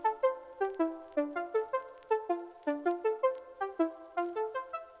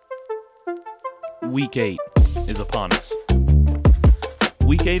Week 8 is upon us.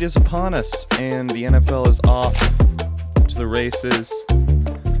 Week 8 is upon us, and the NFL is off to the races.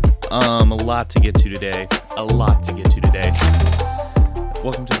 A lot to get to today.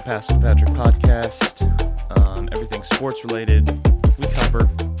 Welcome to the Pass with Patrick podcast. Everything sports related. We cover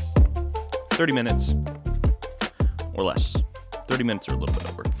 30 minutes or less. 30 minutes or a little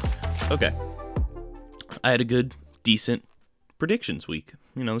bit over. Okay. I had a good, decent predictions week.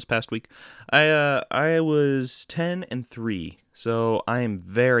 This past week. I was 10-3, so I am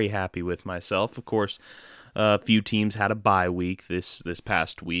very happy with myself. Of course, a few teams had a bye week this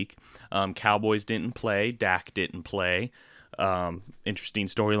past week. Cowboys didn't play. Dak didn't play. Interesting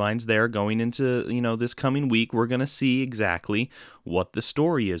storylines there going into, this coming week. We're going to see exactly what the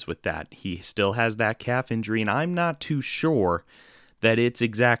story is with that. He still has that calf injury, and I'm not too sure that it's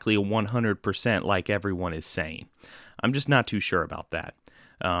exactly 100% like everyone is saying. I'm just not too sure about that.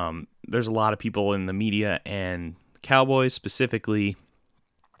 There's a lot of people in the media and Cowboys specifically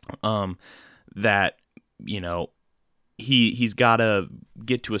that, he's got to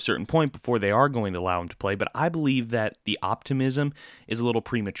get to a certain point before they are going to allow him to play. But I believe that the optimism is a little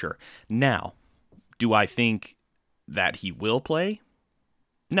premature. Now, do I think that he will play?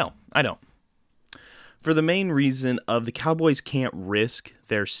 No, I don't. For the main reason of the Cowboys can't risk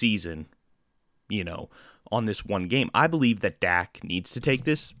their season, on this one game. I believe that Dak needs to take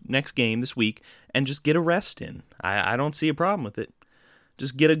this next game this week and just get a rest in. I don't see a problem with it.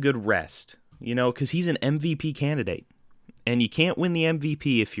 Just get a good rest, because he's an MVP candidate. And you can't win the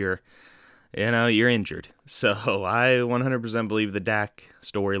MVP if you're injured. So I 100% believe the Dak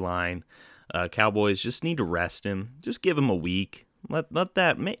storyline. Cowboys just need to rest him. Just give him a week. Let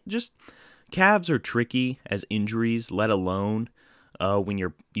that just calves are tricky as injuries, let alone when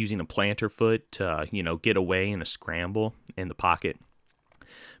you're using a plantar foot to, get away in a scramble in the pocket.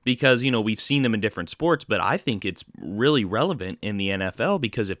 Because, we've seen them in different sports, but I think it's really relevant in the NFL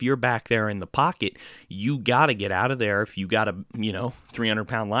because if you're back there in the pocket, you got to get out of there. If you got a,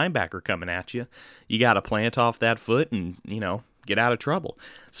 300-pound linebacker coming at you, you got to plant off that foot and, get out of trouble.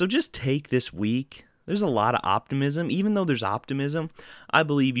 So just take this week. There's a lot of optimism. Even though there's optimism, I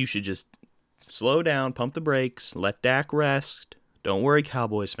believe you should just slow down, pump the brakes, let Dak rest. Don't worry,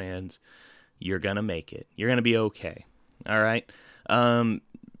 Cowboys fans. You're going to make it. You're going to be okay. All right?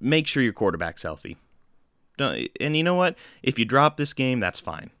 Make sure your quarterback's healthy. And you know what? If you drop this game, that's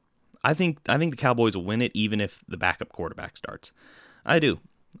fine. I think the Cowboys will win it even if the backup quarterback starts. I do.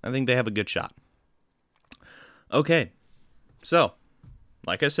 I think they have a good shot. Okay. So,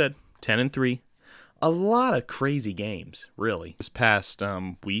 like I said, 10-3. A lot of crazy games, really. This past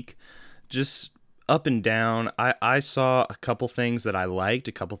week, just up and down. I saw a couple things that I liked,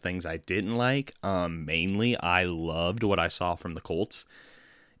 a couple things I didn't like. Mainly, I loved what I saw from the Colts.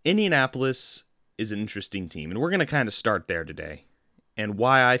 Indianapolis is an interesting team, and we're going to kind of start there today. And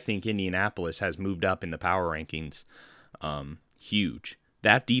why I think Indianapolis has moved up in the power rankings, huge.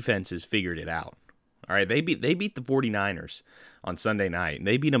 That defense has figured it out. All right, they beat the 49ers on Sunday night.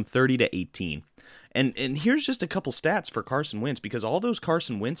 They beat them 30-18. And here's just a couple stats for Carson Wentz, because all those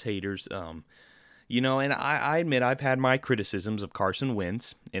Carson Wentz haters, and I admit I've had my criticisms of Carson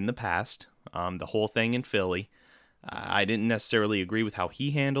Wentz in the past. The whole thing in Philly, I didn't necessarily agree with how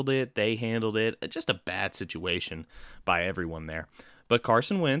he handled it. They handled it. Just a bad situation by everyone there. But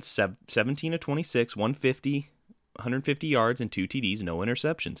Carson Wentz, 17-26, 150 yards and 2 TDs, no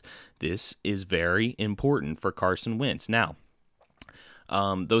interceptions. This is very important for Carson Wentz. Now,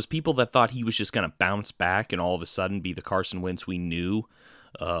 those people that thought he was just going to bounce back and all of a sudden be the Carson Wentz we knew,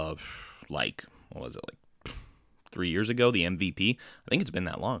 what was it, 3 years ago, the MVP? I think it's been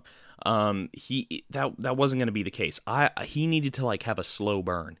that long. That wasn't going to be the case. He needed to have a slow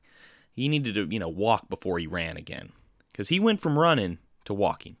burn. He needed to, walk before he ran again, because he went from running to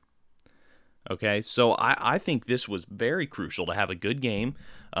walking. Okay, so I think this was very crucial to have a good game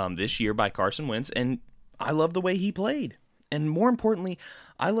this year by Carson Wentz, and I love the way he played. And more importantly,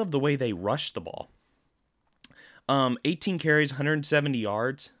 I love the way they rushed the ball. 18 carries, 170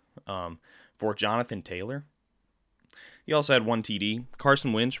 yards for Jonathan Taylor. He also had 1 TD.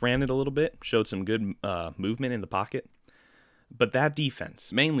 Carson Wentz ran it a little bit, showed some good movement in the pocket. But that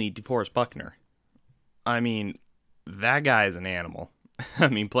defense, mainly DeForest Buckner, that guy is an animal.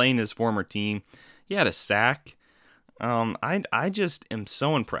 Playing his former team, he had a sack. I just am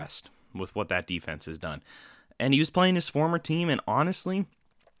so impressed with what that defense has done. And he was playing his former team, and honestly,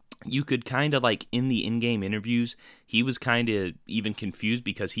 you could kind of in the in-game interviews, he was kind of even confused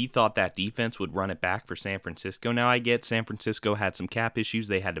because he thought that defense would run it back for San Francisco. Now I get San Francisco had some cap issues.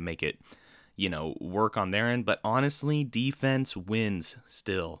 They had to make it, work on their end. But honestly, defense wins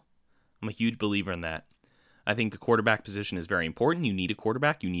still. I'm a huge believer in that. I think the quarterback position is very important. You need a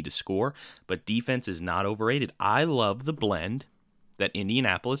quarterback, you need to score, but defense is not overrated. I love the blend that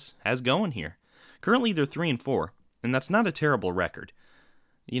Indianapolis has going here. Currently, they're 3-4, and that's not a terrible record.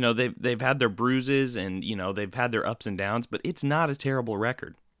 They've had their bruises and, they've had their ups and downs, but it's not a terrible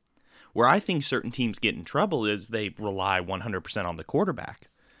record. Where I think certain teams get in trouble is they rely 100% on the quarterback.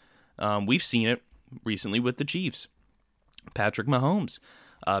 We've seen it recently with the Chiefs. Patrick Mahomes,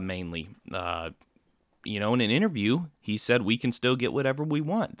 mainly. In an interview, he said we can still get whatever we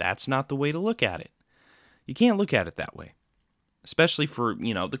want. That's not the way to look at it. You can't look at it that way. Especially for,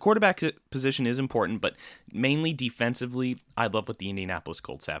 the quarterback position is important, but mainly defensively, I love what the Indianapolis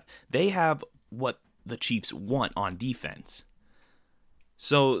Colts have. They have what the Chiefs want on defense.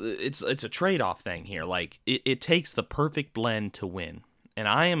 So it's a trade-off thing here. Like, it takes the perfect blend to win. And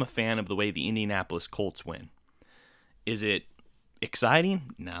I am a fan of the way the Indianapolis Colts win. Is it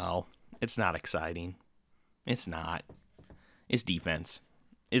exciting? No, it's not exciting. It's not. It's defense.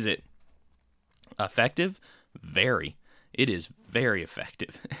 Is it effective? Very. It is very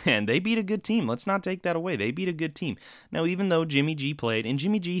effective. And they beat a good team. Let's not take that away. They beat a good team. Now, even though Jimmy G played, and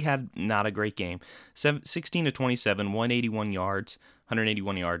Jimmy G had not a great game, 16-27, 181 yards, 1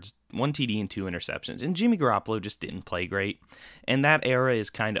 TD and 2 interceptions. And Jimmy Garoppolo just didn't play great. And that era is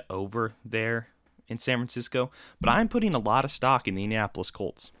kind of over there in San Francisco. But I'm putting a lot of stock in the Indianapolis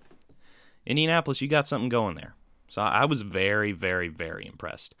Colts. Indianapolis, you got something going there. So I was very, very, very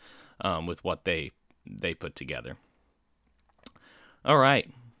impressed with what they put together. All right.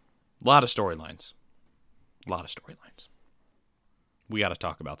 A lot of storylines. We got to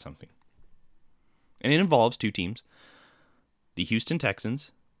talk about something. And it involves two teams, the Houston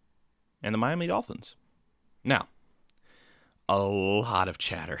Texans and the Miami Dolphins. Now, a lot of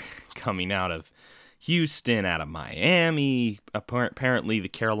chatter coming out of Houston, out of Miami. Apparently, the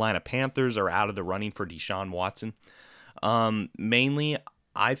Carolina Panthers are out of the running for Deshaun Watson. Mainly,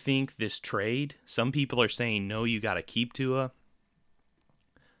 I think this trade, some people are saying, no, you got to keep Tua.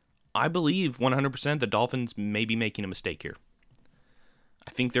 I believe 100% the Dolphins may be making a mistake here.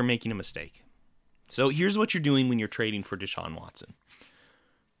 I think they're making a mistake. So here's what you're doing when you're trading for Deshaun Watson.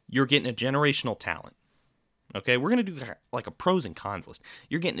 You're getting a generational talent. Okay, we're going to do like a pros and cons list.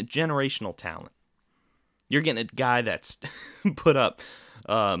 You're getting a generational talent. You're getting a guy that's put up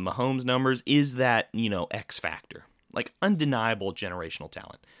Mahomes numbers. Is that, X factor? Like undeniable generational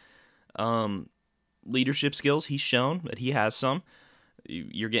talent. Leadership skills, he's shown that he has some.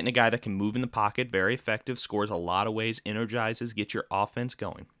 You're getting a guy that can move in the pocket, very effective, scores a lot of ways, energizes, gets your offense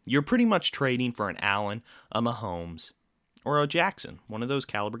going. You're pretty much trading for an Allen, a Mahomes, or a Jackson, one of those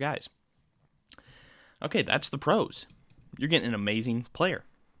caliber guys. Okay, that's the pros. You're getting an amazing player.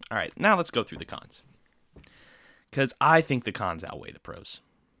 All right, now let's go through the cons. Because I think the cons outweigh the pros.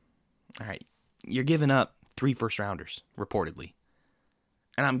 All right, you're giving up 3 first-rounders, reportedly.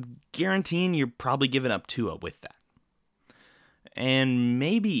 And I'm guaranteeing you're probably giving up Tua with that. And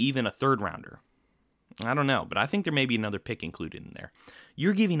maybe even a 3rd-rounder. I don't know, but I think there may be another pick included in there.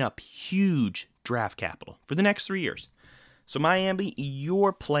 You're giving up huge draft capital for the next 3 years. So Miami,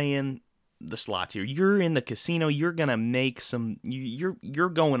 you're playing the slots here. You're in the casino. You're going to make some... You're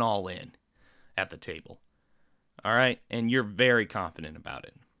going all in at the table. All right? And you're very confident about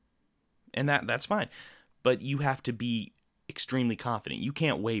it. And that's fine. But you have to be extremely confident. You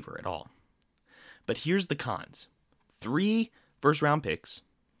can't waver at all. But here's the cons. 3 first-round picks,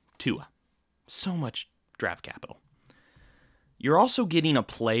 Tua. So much draft capital. You're also getting a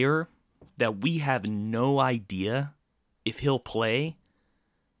player that we have no idea if he'll play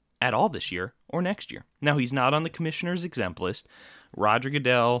at all this year or next year. Now, he's not on the commissioner's exempt list. Roger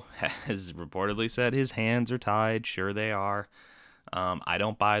Goodell has reportedly said his hands are tied. Sure they are. I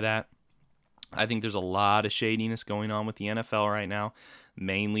don't buy that. I think there's a lot of shadiness going on with the NFL right now.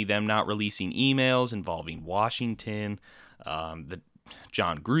 Mainly them not releasing emails involving Washington, the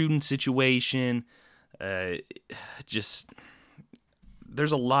John Gruden situation. Just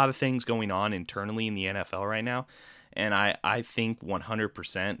there's a lot of things going on internally in the NFL right now. And I think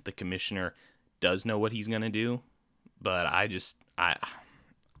 100% the commissioner does know what he's going to do. But I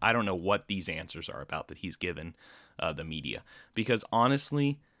don't know what these answers are about that he's given the media. Because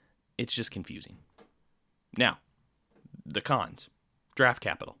honestly, it's just confusing. Now, the cons. Draft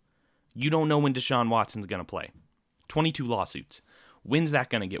capital. You don't know when Deshaun Watson's going to play. 22 lawsuits. When's that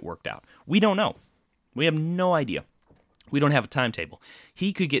going to get worked out? We don't know. We have no idea. We don't have a timetable.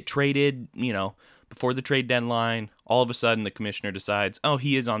 He could get traded, before the trade deadline. All of a sudden, the commissioner decides, oh,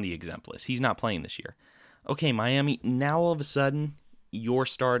 he is on the exempt list. He's not playing this year. Okay, Miami, now all of a sudden, you're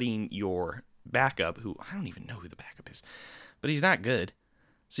starting your backup, who I don't even know who the backup is, but he's not good.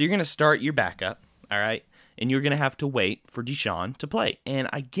 So you're going to start your backup, all right? And you're going to have to wait for Deshaun to play. And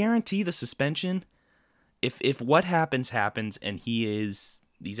I guarantee the suspension, if what happens and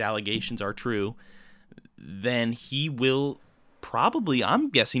these allegations are true, then he will probably, I'm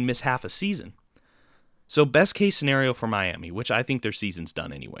guessing, miss half a season. So best case scenario for Miami, which I think their season's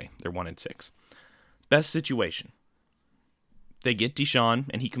done anyway. They're 1-6. Best situation, they get Deshaun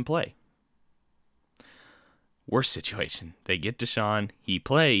and he can play. Worst situation, they get Deshaun, he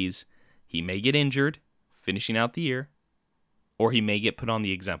plays, he may get injured, finishing out the year, or he may get put on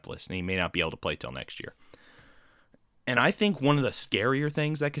the exempt list and he may not be able to play till next year. And I think one of the scarier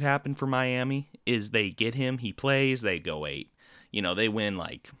things that could happen for Miami is they get him, he plays, they go 8. They win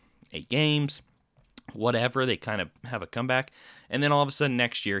like 8 games, whatever, they kind of have a comeback, and then all of a sudden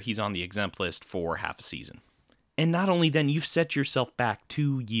next year he's on the exempt list for half a season. And not only then, you've set yourself back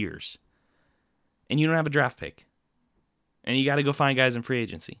 2 years. And you don't have a draft pick. And you got to go find guys in free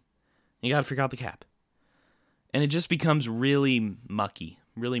agency. You got to figure out the cap. And it just becomes really mucky,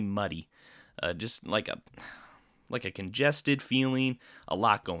 really muddy. Just like a congested feeling, a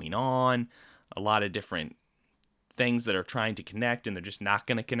lot going on, a lot of different things that are trying to connect and they're just not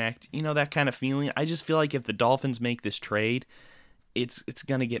going to connect. That kind of feeling. I just feel like if the Dolphins make this trade, it's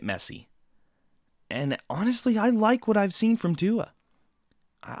going to get messy. And honestly, I like what I've seen from Tua.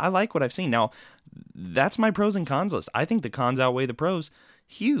 I like what I've seen. Now, that's my pros and cons list. I think the cons outweigh the pros.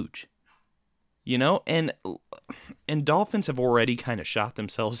 Huge. And Dolphins have already kind of shot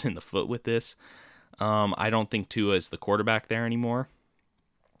themselves in the foot with this. I don't think Tua is the quarterback there anymore.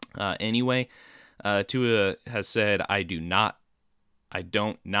 Anyway, Tua has said, I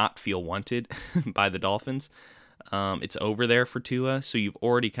don't not feel wanted by the Dolphins. It's over there for Tua, so you've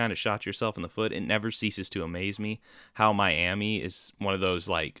already kind of shot yourself in the foot. It never ceases to amaze me how Miami is one of those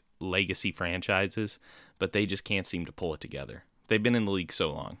like legacy franchises, but they just can't seem to pull it together. They've been in the league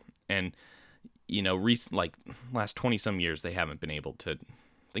so long, and last 20 some years they haven't been able to.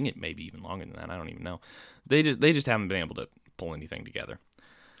 I think it may be even longer than that. I don't even know. They just haven't been able to pull anything together.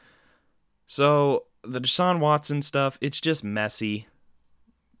 So the Deshaun Watson stuff, it's just messy.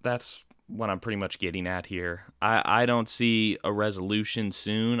 That's what I'm pretty much getting at here. I don't see a resolution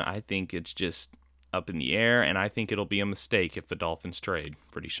soon. I think it's just up in the air, and I think it'll be a mistake if the Dolphins trade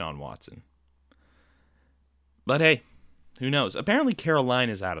for Deshaun Watson. But hey, who knows? Apparently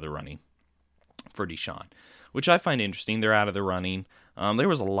Carolina's out of the running for Deshaun, which I find interesting. They're out of the running. There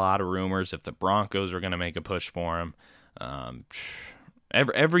was a lot of rumors if the Broncos were going to make a push for him.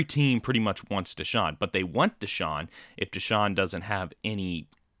 Every team pretty much wants Deshaun, but they want Deshaun if Deshaun doesn't have any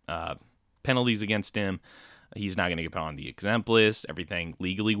penalties against him. He's not going to get put on the exempt list. Everything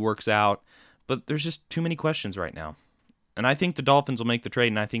legally works out. But there's just too many questions right now. And I think the Dolphins will make the trade,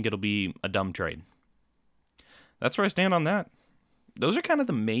 and I think it'll be a dumb trade. That's where I stand on that. Those are kind of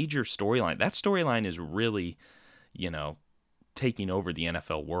the major storyline. That storyline is really, taking over the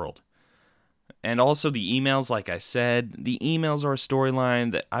NFL world. And also the emails, like I said, the emails are a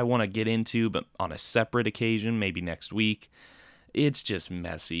storyline that I want to get into, but on a separate occasion, maybe next week. It's just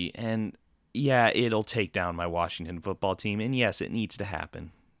messy. And yeah, it'll take down my Washington football team. And yes, it needs to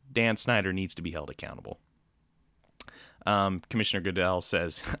happen. Dan Snyder needs to be held accountable. Commissioner Goodell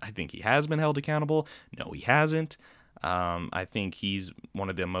says, I think he has been held accountable. No, he hasn't. I think he's one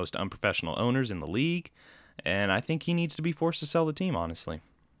of the most unprofessional owners in the league, and I think he needs to be forced to sell the team. Honestly,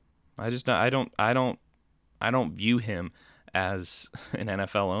 I don't view him as an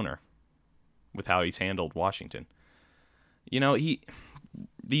NFL owner with how he's handled Washington.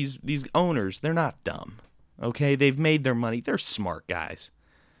 These owners, they're not dumb. Okay, they've made their money. They're smart guys.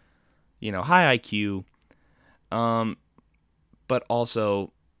 High IQ. But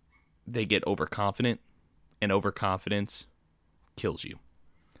also they get overconfident, and overconfidence kills you.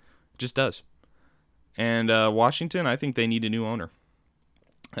 It just does. And Washington, I think they need a new owner.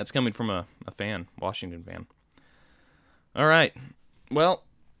 That's coming from a fan, Washington fan. All right. Well,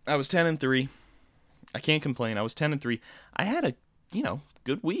 I was 10-3. I can't complain. I was 10-3. I had a,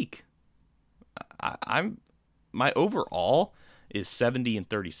 good week. My overall is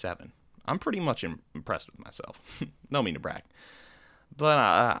 70-37. I'm pretty much impressed with myself. No mean to brag. But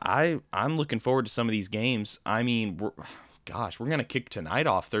I'm looking forward to some of these games. I mean, we're going to kick tonight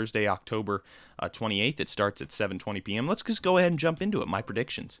off, Thursday, October 28th. It starts at 7:20 p.m. Let's just go ahead and jump into it, my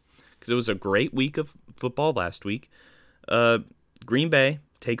predictions. Because it was a great week of football last week. Green Bay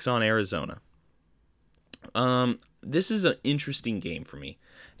takes on Arizona. This is an interesting game for me.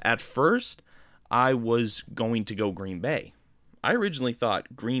 At first, I was going to go Green Bay. I originally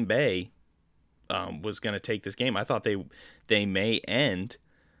thought Green Bay was going to take this game. I thought they may end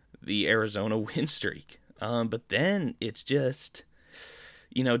the Arizona win streak. But then it's just,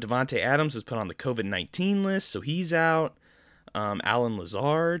 Devontae Adams was put on the COVID-19 list, so he's out. Alan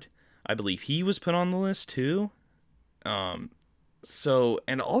Lazard, I believe he was put on the list too. And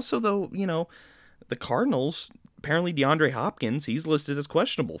also though, the Cardinals, apparently DeAndre Hopkins, he's listed as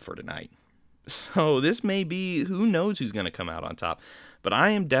questionable for tonight. So this may be, who knows who's going to come out on top. But I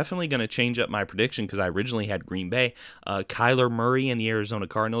am definitely going to change up my prediction because I originally had Green Bay. Kyler Murray and the Arizona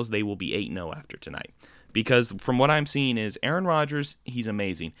Cardinals, they will be 8-0 after tonight. Because from what I'm seeing is Aaron Rodgers, he's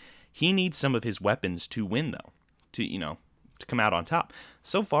amazing. He needs some of his weapons to win, though, to come out on top.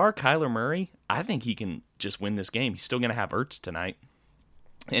 So far, Kyler Murray, I think he can just win this game. He's still going to have Ertz tonight.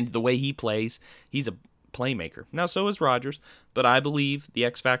 And the way he plays, he's a playmaker. Now, so is Rodgers, but I believe the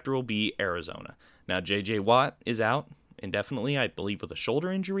X factor will be Arizona. Now, J.J. Watt is out indefinitely, I believe, with a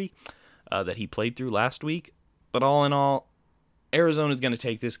shoulder injury that he played through last week. But all in all, Arizona's going to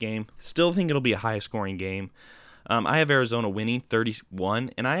take this game. Still think it'll be a high-scoring game. I have Arizona winning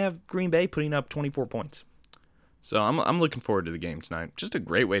 31, and I have Green Bay putting up 24 points. So I'm looking forward to the game tonight. Just a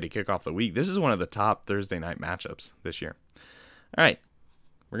great way to kick off the week. This is one of the top Thursday night matchups this year. All right,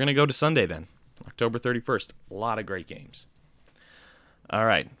 we're going to go to Sunday then, October 31st. A lot of great games. All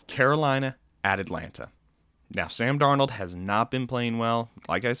right, Carolina at Atlanta. Now, Sam Darnold has not been playing well.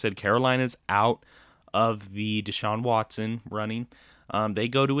 Like I said, Carolina's out of the Deshaun Watson running. They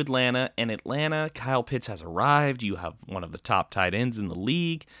go to Atlanta, and Atlanta, Kyle Pitts has arrived. You have one of the top tight ends in the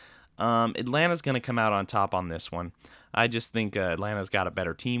league. Atlanta's going to come out on top on this one. I just think Atlanta's got a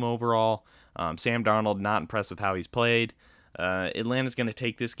better team overall. Sam Darnold, not impressed with how he's played. Atlanta's going to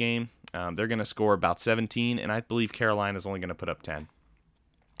take this game. They're going to score about 17, and I believe Carolina's only going to put up 10.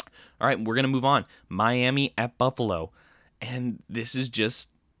 All right, we're going to move on. Miami at Buffalo. And this is just,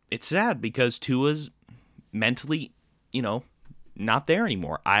 it's sad because Tua's mentally, not there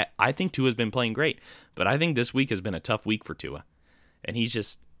anymore. I think Tua's been playing great, but I think this week has been a tough week for Tua. And he's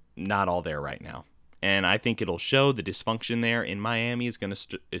just not all there right now. And I think it'll show the dysfunction there in Miami is going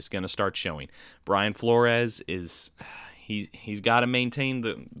to start showing. Brian Flores he's got to maintain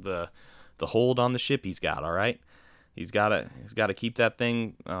the hold on the ship he's got, all right? He's got to keep that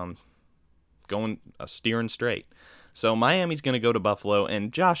thing going steering straight. So Miami's going to go to Buffalo,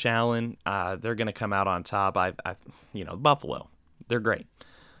 and Josh Allen, they're going to come out on top. Buffalo, they're great.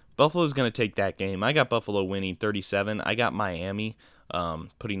 Buffalo's going to take that game. I got Buffalo winning 37. I got Miami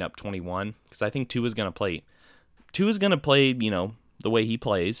putting up 21 because I think Tua's going to play. Tua's going to play, the way he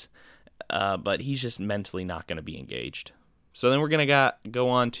plays, but he's just mentally not going to be engaged. So then we're going to go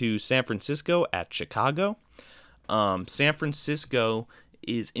on to San Francisco at Chicago. San Francisco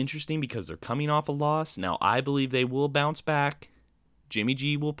is interesting because they're coming off a loss. Now, I believe they will bounce back. Jimmy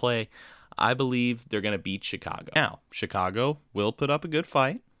G will play. I believe they're going to beat Chicago. Now, Chicago will put up a good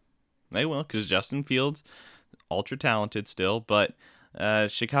fight. They will, because Justin Fields, ultra talented still, but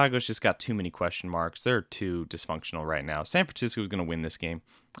Chicago's just got too many question marks. They're too dysfunctional right now. San Francisco is going to win this game.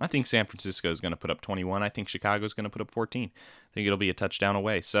 I think San Francisco is going to put up 21. I think Chicago is going to put up 14. I think it'll be a touchdown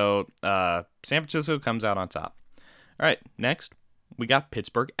away. So San Francisco comes out on top. All right, next, we got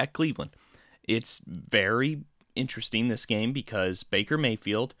Pittsburgh at Cleveland. It's very interesting, this game, because Baker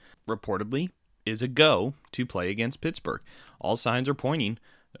Mayfield reportedly is a go to play against Pittsburgh. All signs are pointing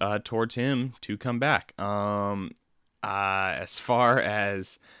towards him to come back. As far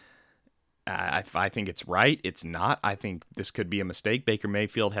as I think it's right, it's not. I think this could be a mistake. Baker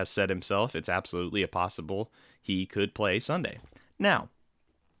Mayfield has said himself it's absolutely a possible he could play Sunday. Now,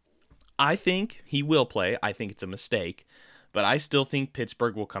 I think he will play. I think it's a mistake, but I still think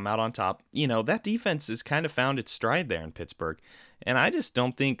Pittsburgh will come out on top. That defense has kind of found its stride there in Pittsburgh, and I just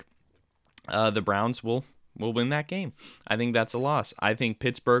don't think the Browns will win that game. I think that's a loss. I think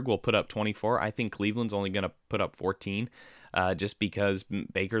Pittsburgh will put up 24. I think Cleveland's only going to put up 14 just because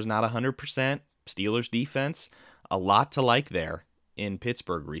Baker's not 100%. Steelers defense, a lot to like there in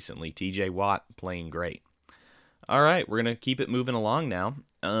Pittsburgh recently. TJ Watt playing great. All right, we're going to keep it moving along now.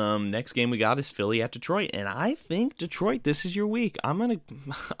 Next game we got is Philly at Detroit, and I think Detroit, this is your week.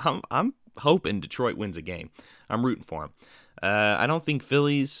 I'm hoping Detroit wins a game. I'm rooting for them. I don't think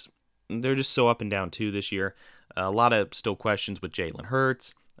Philly's, they're just so up and down too this year. A lot of still questions with Jalen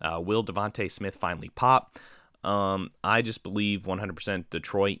Hurts. Will Devontae Smith finally pop? I just believe 100%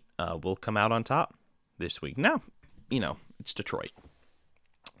 Detroit will come out on top this week. Now, it's Detroit,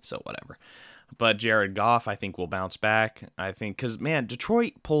 so whatever. But Jared Goff, I think, will bounce back. I think, because, man,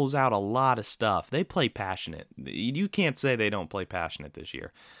 Detroit pulls out a lot of stuff. They play passionate. You can't say they don't play passionate this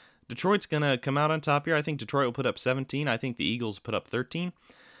year. Detroit's going to come out on top here. I think Detroit will put up 17. I think the Eagles put up 13.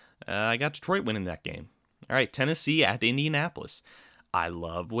 I got Detroit winning that game. All right, Tennessee at Indianapolis. I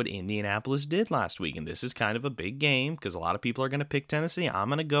love what Indianapolis did last week, and this is kind of a big game because a lot of people are going to pick Tennessee. I'm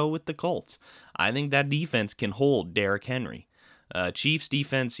going to go with the Colts. I think that defense can hold Derrick Henry. Chiefs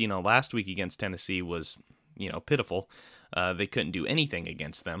defense, last week against Tennessee was, pitiful. They couldn't do anything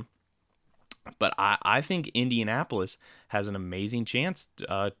against them. But I think Indianapolis has an amazing chance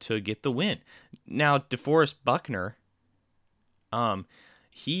to get the win. Now, DeForest Buckner,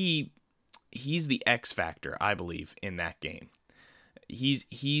 he's the X factor, I believe, in that game.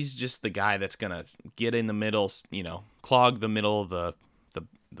 He's just the guy that's gonna get in the middle, clog the middle of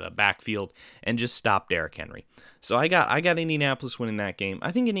the backfield and just stop Derrick Henry. So I got Indianapolis winning that game.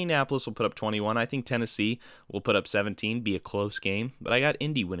 I think Indianapolis will put up 21. I think Tennessee will put up 17, be a close game, but I got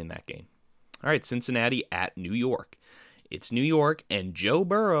Indy winning that game. All right, Cincinnati at New York. It's New York and Joe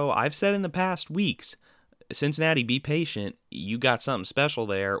Burrow. I've said in the past weeks, Cincinnati, be patient. You got something special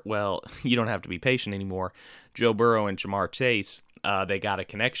there. Well, you don't have to be patient anymore. Joe Burrow and Jamar Chase, they got a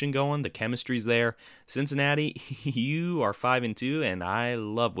connection going. The chemistry's there. Cincinnati, you are 5-2, and I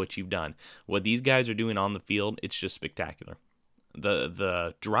love what you've done. What these guys are doing on the field, it's just spectacular.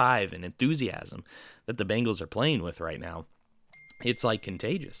 The drive and enthusiasm that the Bengals are playing with right now, it's like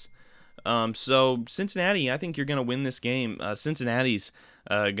contagious. So Cincinnati, I think you're going to win this game. Cincinnati's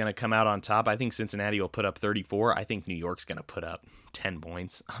going to come out on top. I think Cincinnati will put up 34. I think New York's going to put up 10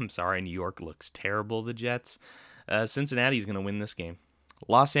 points. I'm sorry, New York looks terrible, the Jets. Cincinnati's going to win this game.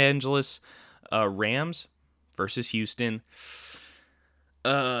 Los Angeles Rams versus Houston.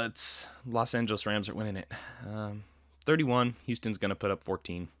 It's Los Angeles Rams are winning it. 31. Houston's going to put up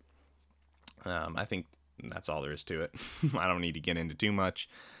 14. I think that's all there is to it. I don't need to get into too much.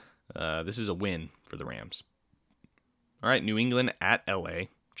 This is a win for the Rams. All right, New England at LA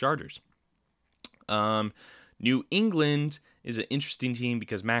Chargers. New England is an interesting team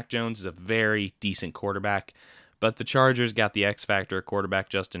because Mac Jones is a very decent quarterback, but the Chargers got the X factor quarterback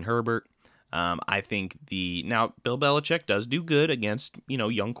Justin Herbert. I think now Bill Belichick does do good against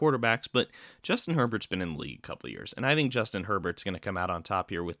young quarterbacks, but Justin Herbert's been in the league a couple of years, and I think Justin Herbert's going to come out on top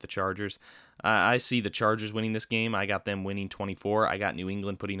here with the Chargers. I see the Chargers winning this game. I got them winning 24. I got New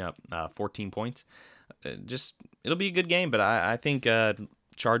England putting up 14 points. It'll be a good game, but I think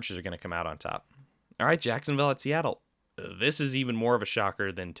Chargers are going to come out on top. All right, Jacksonville at Seattle. This is even more of a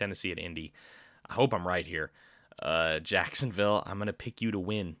shocker than Tennessee at Indy. I hope I'm right here. Jacksonville, I'm going to pick you to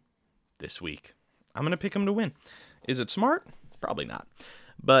win this week. I'm going to pick them to win. Is it smart? Probably not.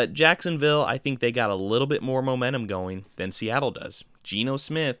 But Jacksonville, I think they got a little bit more momentum going than Seattle does. Geno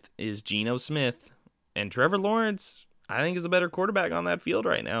Smith is Geno Smith, and Trevor Lawrence, I think, is a better quarterback on that field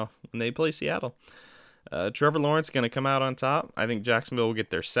right now when they play Seattle. Trevor Lawrence going to come out on top. I think Jacksonville will get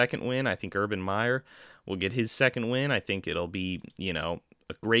their second win. I think Urban Meyer will get his second win. I think it'll be, a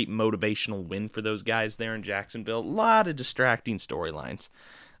great motivational win for those guys there in Jacksonville. A lot of distracting storylines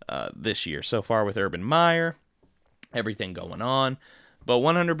this year so far with Urban Meyer, everything going on. But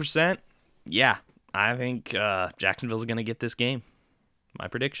 100%, yeah, I think Jacksonville's going to get this game. My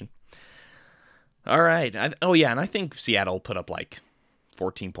prediction. All right. And I think Seattle will put up like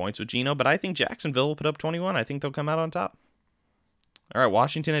 14 points with Geno, but I think Jacksonville will put up 21. I think they'll come out on top. All right,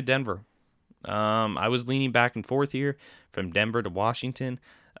 Washington at Denver. I was leaning back and forth here from Denver to Washington.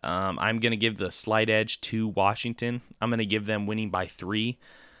 I'm going to give the slight edge to Washington. I'm going to give them winning by 3.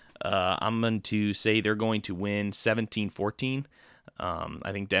 I'm going to say they're going to win 17-14.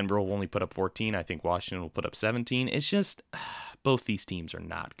 I think Denver will only put up 14. I think Washington will put up 17. It's just both these teams are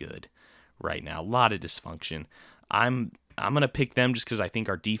not good right now. A lot of dysfunction. I'm going to pick them just because I think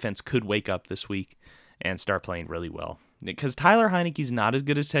our defense could wake up this week and start playing really well. Because Tyler Heineke's not as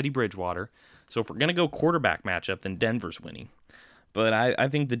good as Teddy Bridgewater. So if we're going to go quarterback matchup, then Denver's winning. But I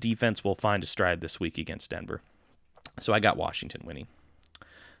think the defense will find a stride this week against Denver. So I got Washington winning.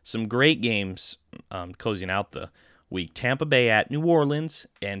 Some great games closing out the week. Tampa Bay at New Orleans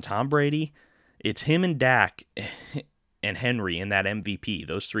and Tom Brady. It's him and Dak and Henry in that MVP,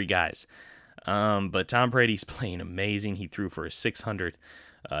 those 3 guys. But Tom Brady's playing amazing. He threw for a 600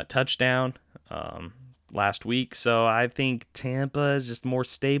 touchdown last week. So I think Tampa is just more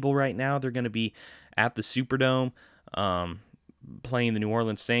stable right now. They're going to be at the Superdome playing the New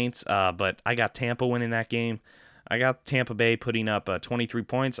Orleans Saints. But I got Tampa winning that game. I got Tampa Bay putting up 23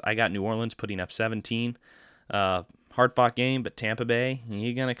 points. I got New Orleans putting up 17. Hard-fought game, but Tampa Bay,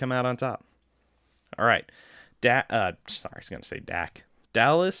 you're going to come out on top. All right. I was going to say Dak.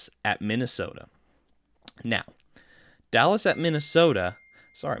 Dallas at Minnesota. Now, Dallas at Minnesota.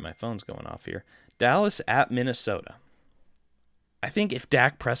 Sorry, my phone's going off here. Dallas at Minnesota. I think if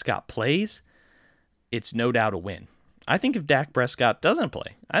Dak Prescott plays, it's no doubt a win. I think if Dak Prescott doesn't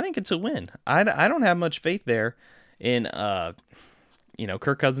play, I think it's a win. I don't have much faith there in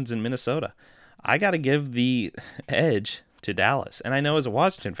Kirk Cousins in Minnesota. I got to give the edge to Dallas. And I know as a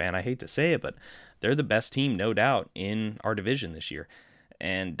Washington fan, I hate to say it, but they're the best team, no doubt, in our division this year.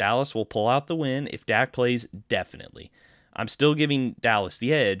 And Dallas will pull out the win. If Dak plays, definitely. I'm still giving Dallas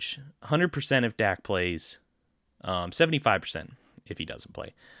the edge, 100% if Dak plays, 75% if he doesn't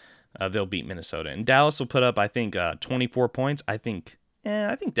play. They'll beat Minnesota. And Dallas will put up, I think, 24 points. I think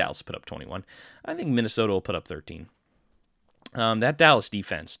Dallas will put up 21. I think Minnesota will put up 13. That Dallas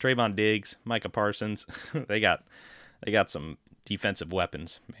defense, Trayvon Diggs, Micah Parsons, they got some defensive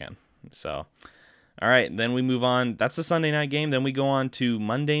weapons, man. So, all right, then we move on. That's the Sunday night game. Then we go on to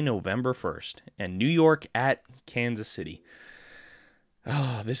Monday, November 1st, and New York at Kansas City.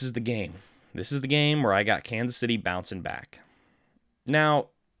 Oh, this is the game. This is the game where I got Kansas City bouncing back. Now,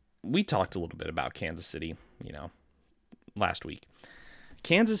 we talked a little bit about Kansas City, last week.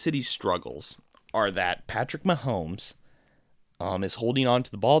 Kansas City's struggles are that Patrick Mahomes is holding on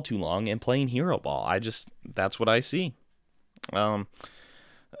to the ball too long and playing hero ball. That's what I see.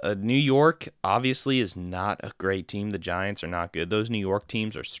 New York obviously is not a great team. The Giants are not good. Those New York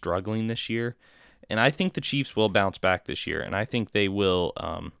teams are struggling this year. And I think the Chiefs will bounce back this year. And I think they will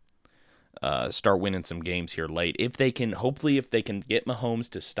start winning some games here late. If they can get Mahomes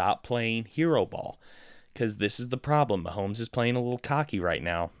to stop playing hero ball. Because this is the problem. Mahomes is playing a little cocky right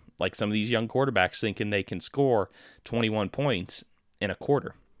now. Like some of these young quarterbacks thinking they can score 21 points in a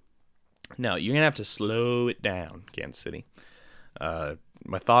quarter. No, you're going to have to slow it down, Kansas City.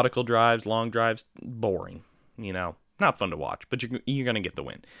 Methodical drives, long drives, boring. Not fun to watch, but you're going to get the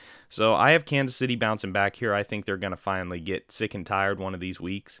win. So I have Kansas City bouncing back here. I think they're going to finally get sick and tired one of these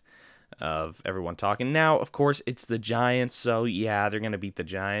weeks of everyone talking. Now, of course, it's the Giants, so yeah, they're going to beat the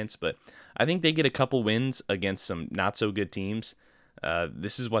Giants, but I think they get a couple wins against some not-so-good teams.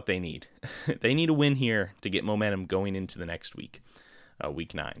 This is what they need. They need a win here to get momentum going into the next week,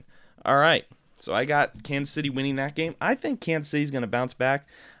 week 9. All right, so I got Kansas City winning that game. I think Kansas City's going to bounce back.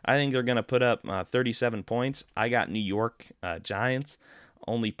 I think they're going to put up 37 points. I got New York Giants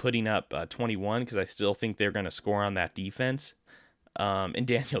only putting up 21 because I still think they're going to score on that defense. And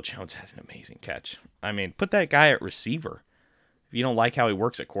Daniel Jones had an amazing catch. I mean, put that guy at receiver. If you don't like how he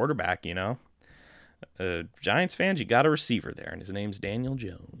works at quarterback, Giants fans, you got a receiver there, and his name's Daniel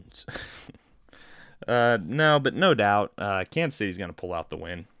Jones. No, but no doubt, Kansas City's going to pull out the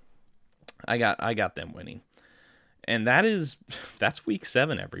win. I got them winning. And that's week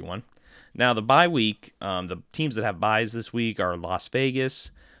 7, everyone. Now, the bye week, the teams that have byes this week are Las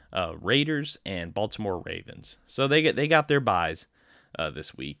Vegas, Raiders, and Baltimore Ravens. So they got their byes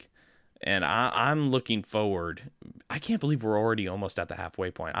this week. And I'm looking forward. I can't believe we're already almost at the halfway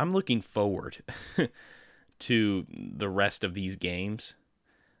point. I'm looking forward to the rest of these games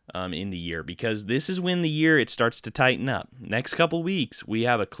in the year, because this is when the year it starts to tighten up. Next couple weeks, we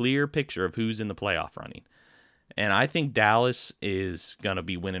have a clear picture of who's in the playoff running. And I think Dallas is going to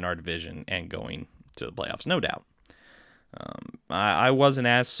be winning our division and going to the playoffs, no doubt. I wasn't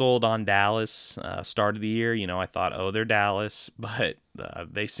as sold on Dallas start of the year. I thought, they're Dallas, but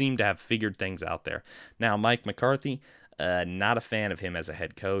they seem to have figured things out there. Now, Mike McCarthy, not a fan of him as a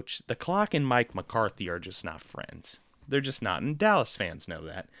head coach. The Clock and Mike McCarthy are just not friends. They're just not, and Dallas fans know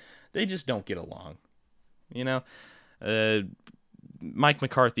that. They just don't get along. Mike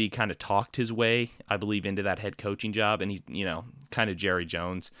McCarthy kind of talked his way, I believe, into that head coaching job, and he's, kind of Jerry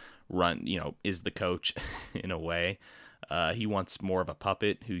Jones is the coach in a way. He wants more of a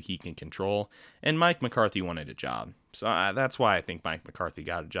puppet who he can control, and Mike McCarthy wanted a job. So that's why I think Mike McCarthy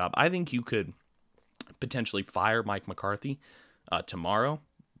got a job. I think you could potentially fire Mike McCarthy tomorrow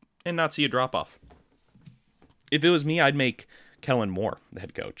and not see a drop-off. If it was me, I'd make Kellen Moore the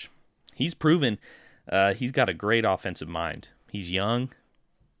head coach. He's proven he's got a great offensive mind. He's young.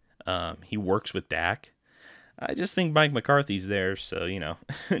 He works with Dak. I just think Mike McCarthy's there so,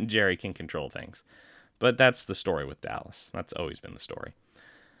 Jerry can control things. But that's the story with Dallas. That's always been the story.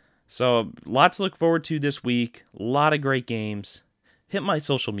 So, lots to look forward to this week. A lot of great games. Hit my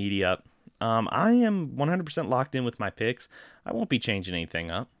social media up. I am 100% locked in with my picks. I won't be changing anything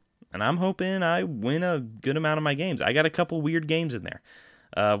up. And I'm hoping I win a good amount of my games. I got a couple weird games in there.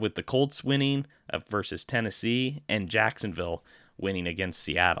 With the Colts winning versus Tennessee and Jacksonville winning against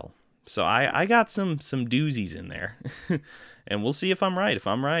Seattle. So I got some doozies in there. And we'll see if I'm right. If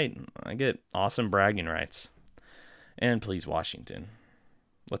I'm right, I get awesome bragging rights. And please, Washington,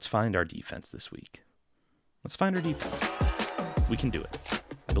 let's find our defense this week. Let's find our defense. We can do it.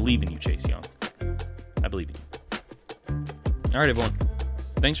 I believe in you, Chase Young. I believe in you. All right, everyone.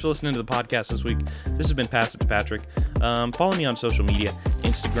 Thanks for listening to the podcast this week. This has been Pass It to Patrick. Follow me on social media,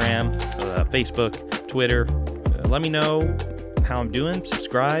 Instagram, Facebook, Twitter. Let me know how I'm doing.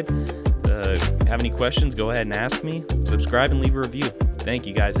 Subscribe. Have any questions, go ahead and ask me. Subscribe and leave a review. Thank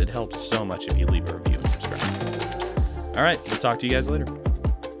you guys. It helps so much if you leave a review and subscribe. All right, we'll talk to you guys later.